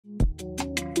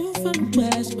from the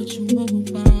west, but you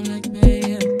move around like me,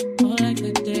 yeah. All like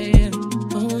that day, yeah.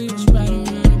 Oh, you was right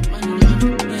around the money,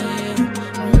 yeah, yeah.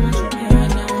 I want you here,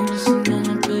 now I'm just sitting on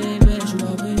my baby. You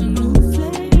already know the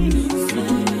flame, you know what to do,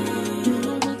 baby.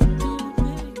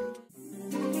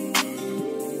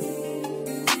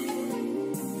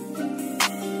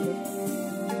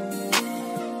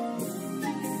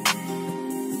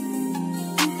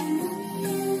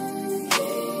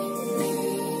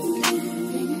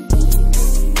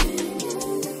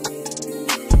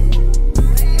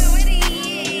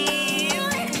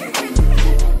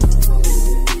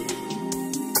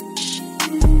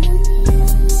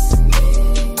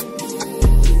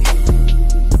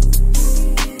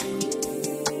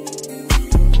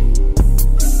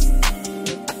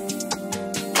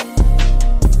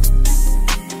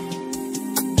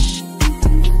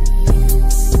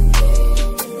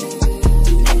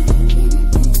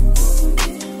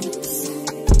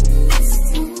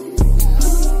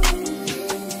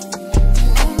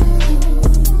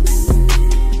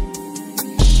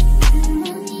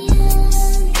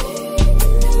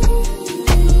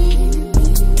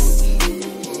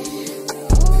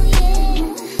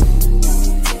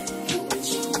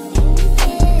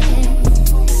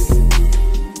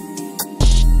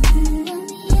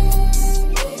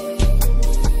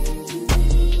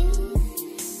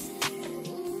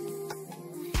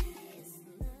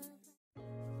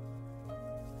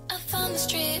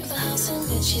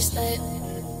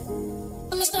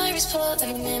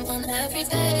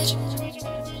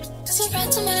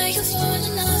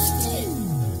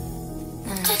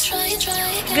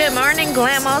 Good morning,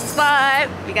 Glamo Squad.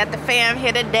 We got the fam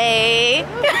here today.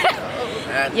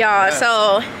 Y'all,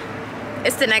 so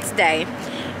it's the next day.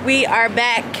 We are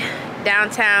back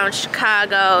downtown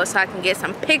Chicago so I can get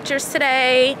some pictures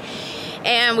today.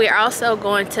 And we're also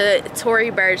going to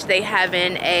Tory Burch. They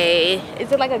having a,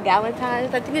 is it like a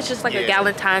Galentines? I think it's just like a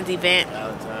Galentines event.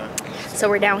 So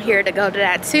we're down here to go to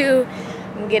that too.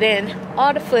 I'm getting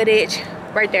all the footage.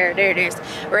 Right there, there it is.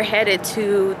 We're headed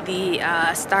to the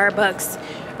Starbucks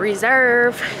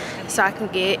Reserve so I can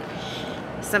get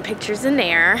some pictures in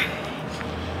there.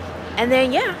 And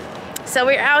then yeah, so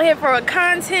we're out here for a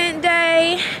content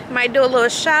day. Might do a little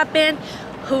shopping,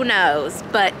 who knows,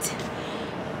 but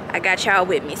I got y'all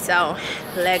with me, so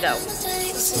let go.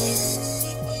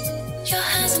 Your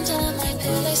hands under my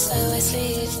pillow, so I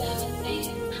sleep.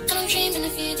 And I'm dreaming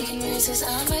of you, leaving bruises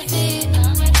on my feet.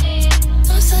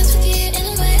 I'm obsessed with you in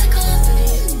a way I can't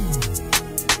believe.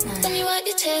 When you wipe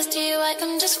your tears, do you wipe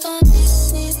them just for me?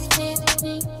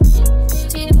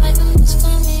 Do you wipe them just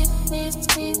for me?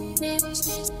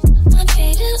 I'm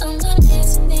faded on my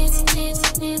knees.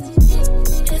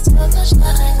 It's so much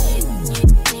that I need.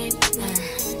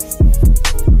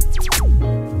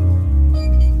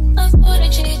 I've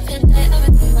ordered you today,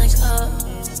 everything like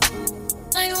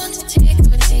I want to take a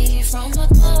see you from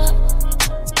afar.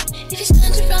 If you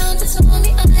stand around, it's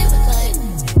only I would like.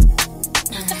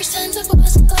 Every sentence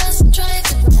was a glass and try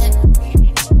to play.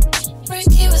 Bring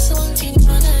you a song, do you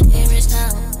wanna hear it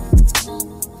now?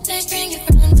 Then bring your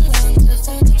friends along to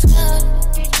form the cloud.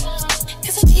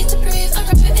 Cause I need to prove I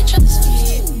wrote it just for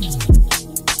you.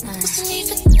 What's the need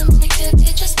for them? We could be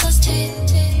just us two.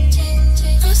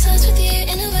 I'm obsessed with you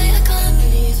in a way I can't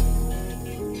believe.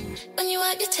 When you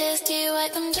wipe your tears, do you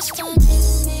wipe them just for me?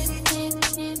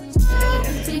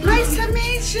 Nice to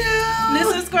meet you, New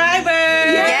subscriber.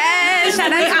 Yes,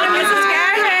 shout out to the new subscriber.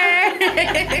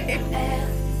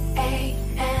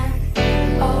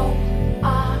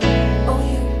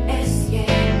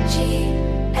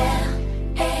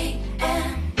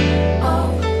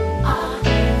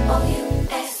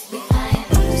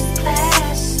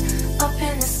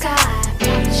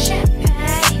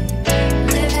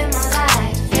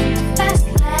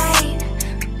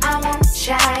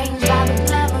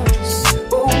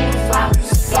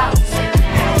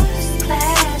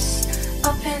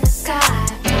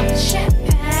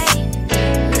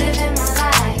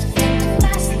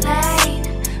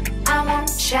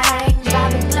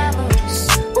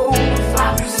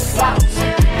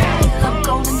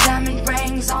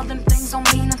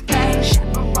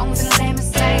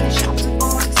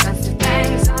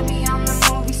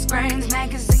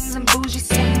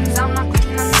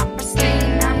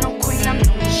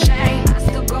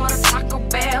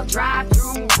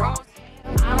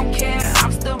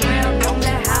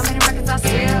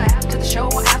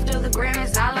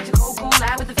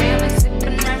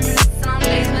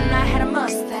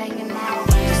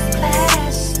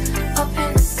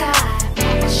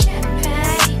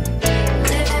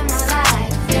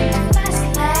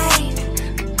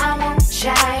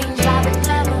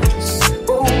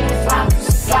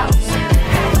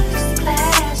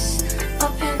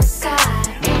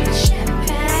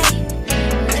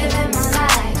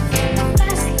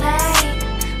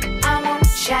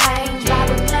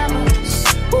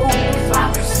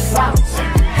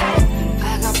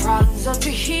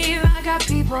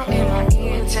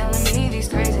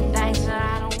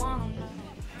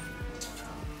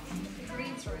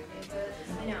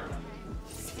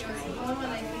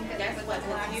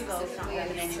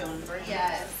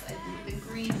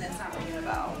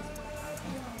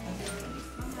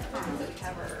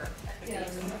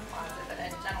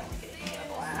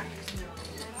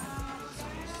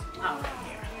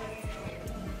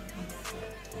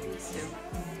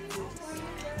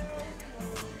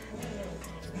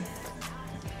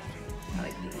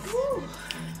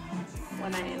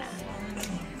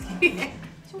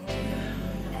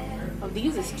 Oh,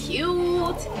 these is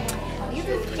cute. These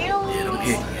is cute.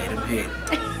 Yeah, them hit.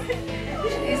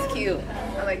 It's cute.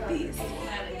 I like these.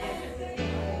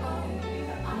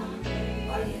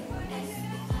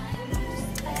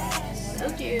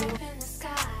 So cute.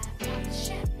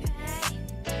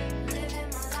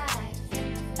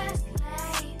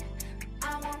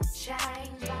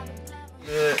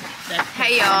 Good.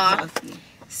 Hey y'all.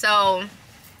 So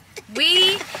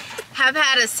we have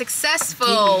had a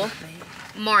successful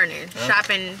morning,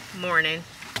 shopping morning.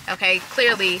 Okay,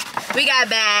 clearly we got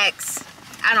bags.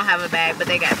 I don't have a bag, but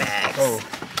they got bags. Oh.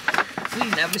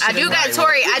 I do got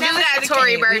Tory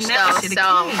Burch though,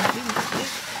 so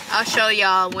I'll show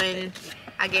y'all when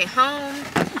I get home.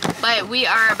 But we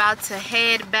are about to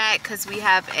head back because we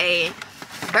have a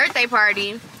birthday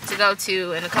party to go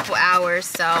to in a couple hours.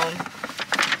 So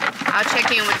I'll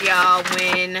check in with y'all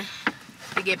when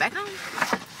we get back home.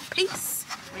 Peace.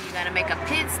 We gotta make a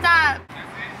pit stop.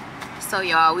 So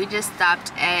y'all, we just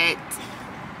stopped at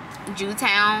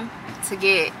Jewtown to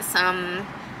get something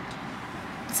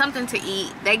to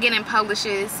eat. They getting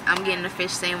Publish's. I'm getting a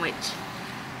fish sandwich.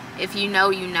 If you know,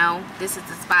 you know. This is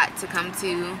the spot to come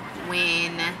to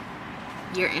when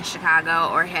you're in Chicago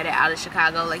or headed out of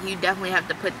Chicago. Like, you definitely have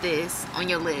to put this on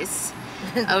your list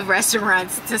of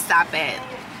restaurants to stop at.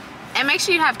 And make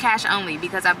sure you have cash only,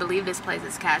 because I believe this place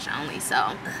is cash only.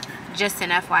 So just an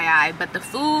FYI. But the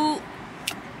food,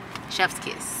 chef's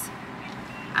kiss.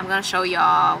 I'm gonna show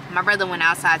y'all. My brother went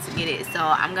outside to get it, so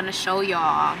I'm gonna show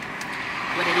y'all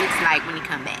what it looks like when you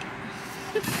come back.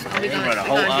 We're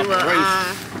gonna do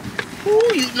a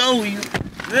Ooh, you know you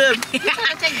good.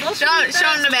 show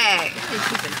them the bag.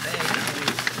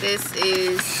 This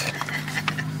is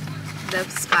the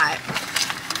spot.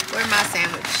 Where's my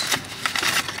sandwich?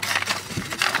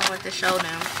 I want to show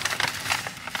them.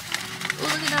 Ooh,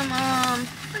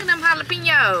 look at them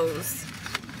jalapenos.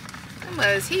 Them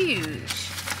was huge.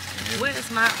 Where's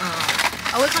my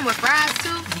Oh, it come with fries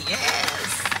too?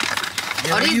 Yes.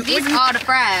 Oh, these are the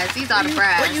fries. These are the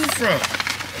fries. Where you from?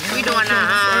 We doing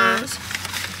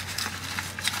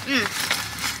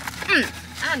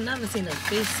I've never seen a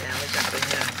fish sandwich up in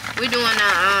here. we doing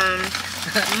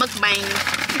mukbang.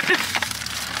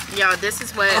 Y'all, this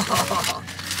is what.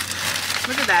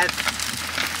 Look at that.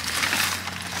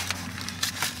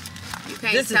 You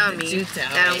can't tell me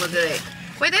that don't look good.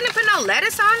 Wait, they didn't put no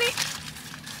lettuce on it?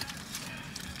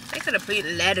 They could have put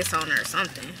lettuce on it or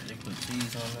something. They put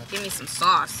cheese on there. Give me some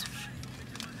sauce.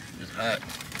 It's hot.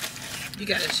 You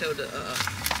gotta show the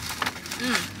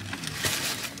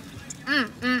You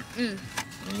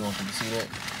want them to see that?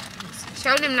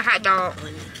 Show them the hot dog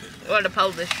or the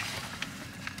Polish.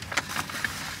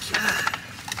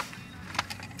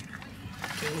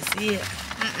 Can you see it?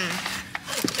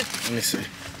 Let me see.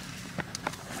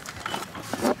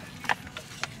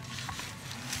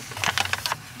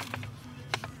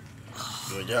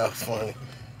 Good, y'all funny.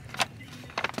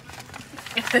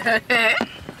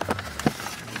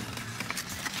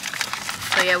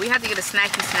 So yeah, we have to get a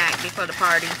snacky snack before the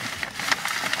party.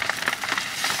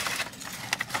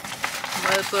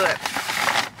 What's good?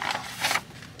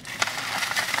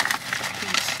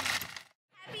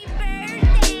 Happy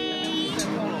birthday!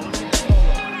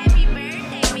 Happy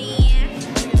birthday, man!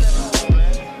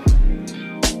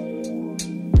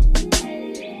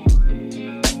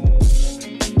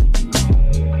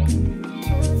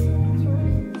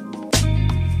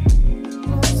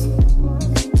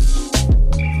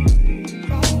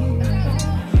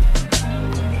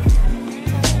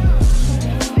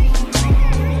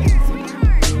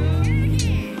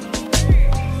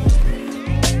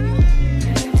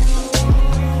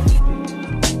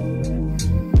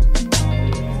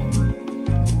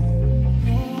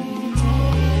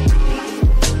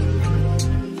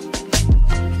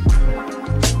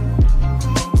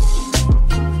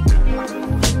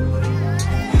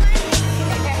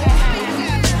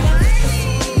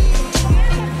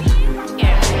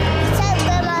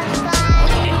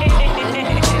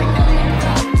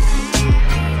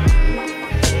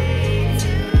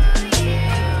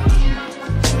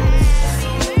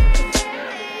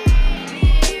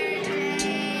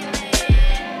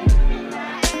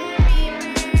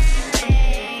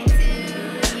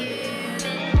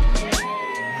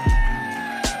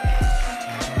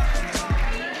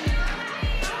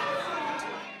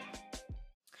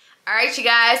 Alright, you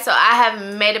guys, so I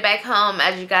have made it back home,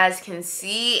 as you guys can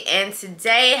see, and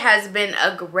today has been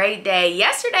a great day.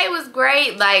 Yesterday was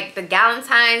great. Like, the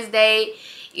Galentines Day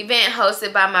event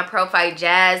hosted by my profile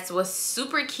Jazz was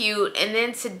super cute, and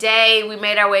then today we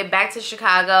made our way back to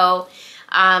Chicago.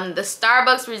 The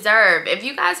Starbucks Reserve. If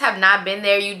you guys have not been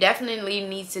there, you definitely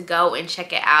need to go and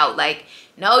check it out. Like,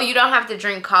 no, you don't have to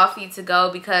drink coffee to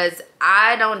go, because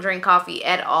I don't drink coffee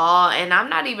at all, and I'm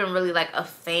not even really like a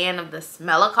fan of the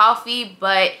smell of coffee,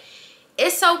 but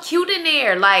it's so cute in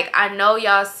there. Like, I know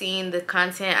y'all seen the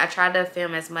content. I tried to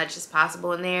film as much as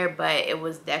possible in there, but it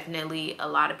was definitely a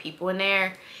lot of people in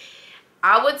there.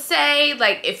 I would say,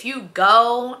 like, if you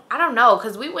go, I don't know,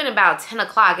 because we went about 10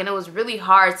 o'clock and it was really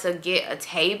hard to get a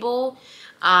table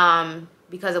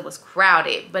because it was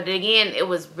crowded. But again, it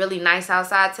was really nice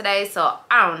outside today, so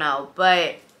I don't know.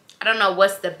 But I don't know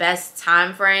what's the best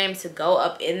time frame to go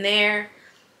up in there,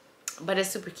 but it's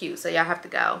super cute, so y'all have to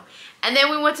go. And then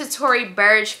we went to Tory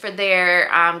Burch for their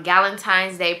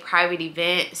Galentines Day private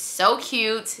event. So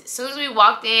cute. As soon as we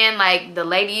walked in, like, the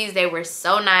ladies, they were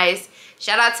so nice.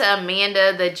 Shout out to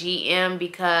Amanda, the GM,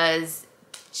 because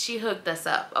she hooked us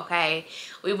up, okay?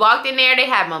 We walked in there, they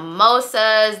had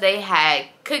mimosas, they had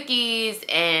cookies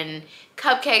and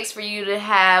cupcakes for you to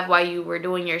have while you were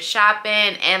doing your shopping.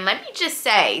 And let me just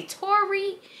say,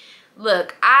 Tory,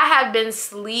 look, I have been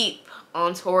asleep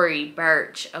on Tory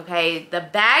Burch, okay? The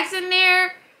bags in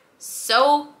there,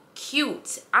 so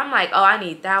cute. I'm like, oh, I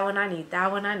need that one, I need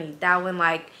that one, I need that one.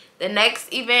 Like, the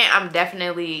next event, I'm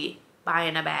definitely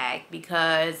buying a bag,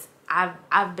 because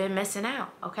I've been missing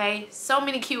out, okay? So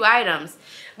many cute items.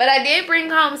 But I did bring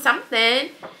home something,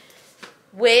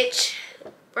 which,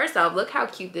 first off, look how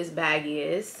cute this bag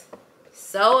is.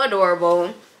 So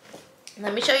adorable.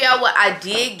 Let me show y'all what I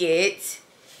did get.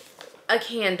 A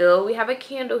candle. We have a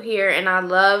candle here, and I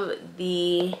love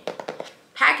the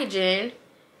packaging.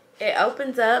 It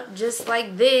opens up just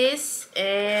like this,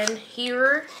 and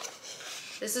here,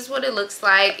 this is what it looks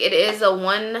like. It is a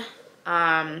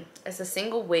it's a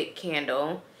single wick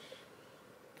candle,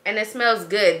 and it smells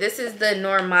good. This is the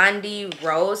Normandy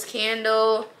rose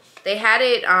candle. They had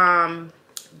it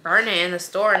burning in the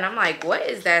store, and I'm like, what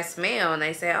is that smell? And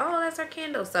they say, oh, that's our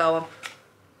candle. So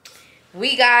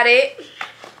we got it.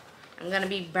 I'm gonna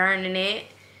be burning it.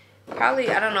 Probably,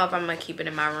 I don't know if I'm gonna keep it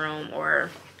in my room or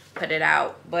put it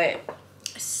out, but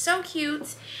so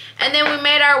cute. And then we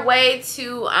made our way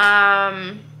to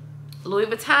Louis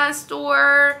Vuitton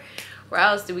store. Where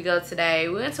else did we go today?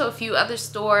 We went to a few other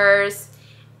stores,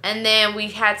 and then we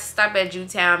had to stop at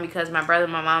Jewtown because my brother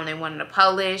and my mom, they wanted a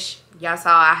Polish. Y'all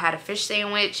saw I had a fish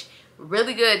sandwich.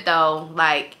 Really good though.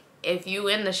 Like, if you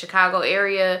in the Chicago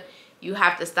area, you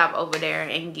have to stop over there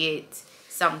and get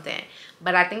something.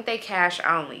 But I think they cash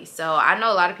only, so I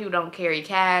know a lot of people don't carry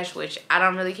cash, which I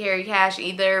don't really carry cash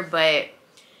either, but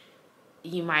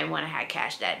you might want to have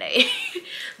cash that day.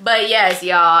 But yes,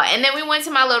 y'all. And then we went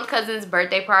to my little cousin's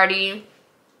birthday party.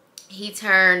 He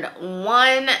turned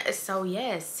 1, so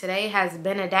yes, today has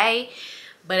been a day,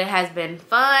 but it has been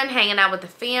fun hanging out with the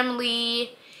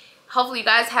family. Hopefully you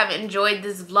guys have enjoyed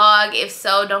this vlog. If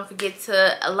so, don't forget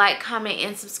to like, comment,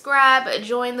 and subscribe.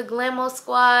 Join the Glamo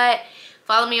Squad.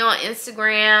 Follow me on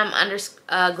Instagram,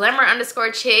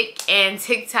 glamour_chick, and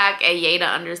TikTok at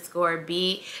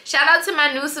Yeada_B. Shout out to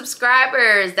my new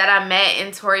subscribers that I met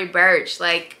in Tory Burch.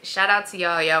 Like, shout out to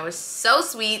y'all. Y'all was so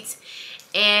sweet.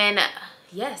 And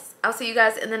yes, I'll see you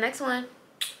guys in the next one.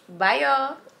 Bye,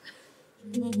 y'all.